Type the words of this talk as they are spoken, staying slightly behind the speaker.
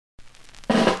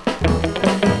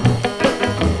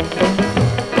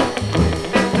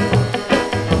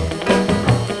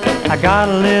got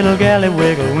a little galley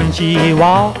wiggle when she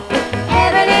walks.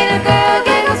 Every little girl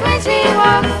giggles when she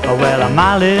walks. Oh, well,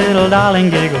 my little darling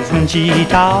giggles when she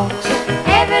talks.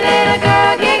 Every little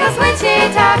girl giggles when she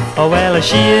talks. Oh, well,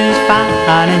 she is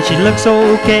fine and she looks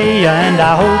okay, and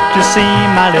I hope to see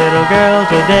my little girl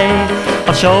today.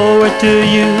 I'll show her to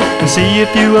you and see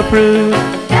if you approve.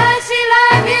 Does she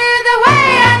love you the way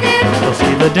I do? You'll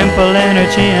see the dimple in her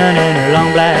chin and her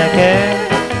long black hair.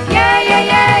 Yeah, yeah,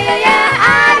 yeah, yeah, yeah,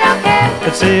 I don't care.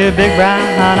 But see her big brown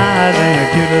eyes and her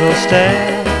cute little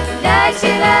stare. Does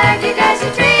she love you? Does she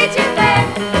treat you fair?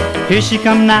 Here she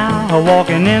come now,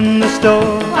 walking in the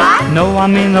store. What? No, I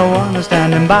mean the one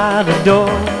standing by the door.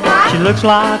 What? She looks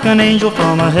like an angel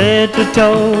from her head to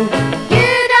toe. You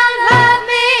don't love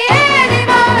me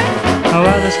anymore. Oh,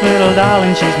 well, this little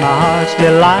darling, she's my heart's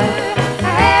delight.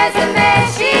 Her hair's a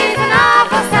mess, she's an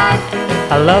awful sight.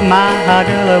 I love my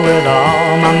girl with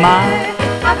all my might.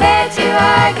 I bet you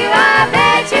argue, I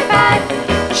bet you fight.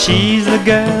 She's the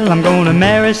girl I'm gonna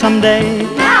marry someday.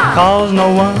 No. 'Cause no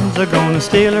one's gonna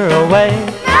steal her away.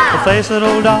 No. Well, face it,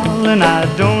 old darling, I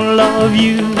don't love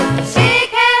you. She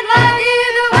can't love you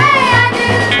the way I do.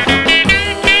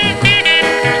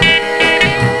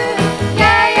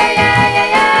 Yeah, yeah, yeah, yeah,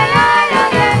 yeah, yeah, yeah,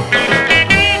 yeah.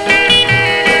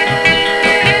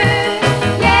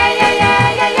 Yeah, yeah, yeah,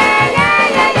 yeah, yeah, yeah,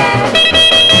 yeah, yeah.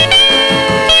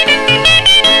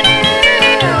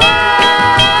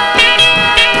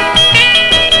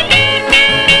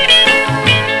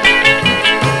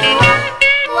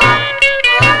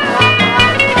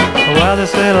 Well,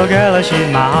 this little girl, she's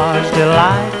my heart's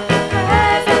delight. Her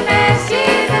hair's a mess,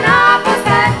 she's an awful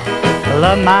sight. I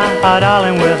love my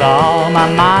darling with all my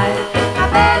might. I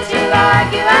bet you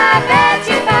argue, I bet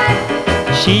you fight.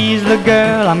 She's the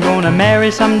girl I'm gonna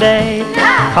marry someday.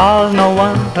 No. 'Cause no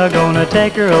one's gonna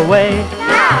take her away.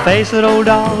 No. Face it, old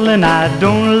darling, I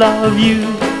don't love you.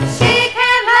 She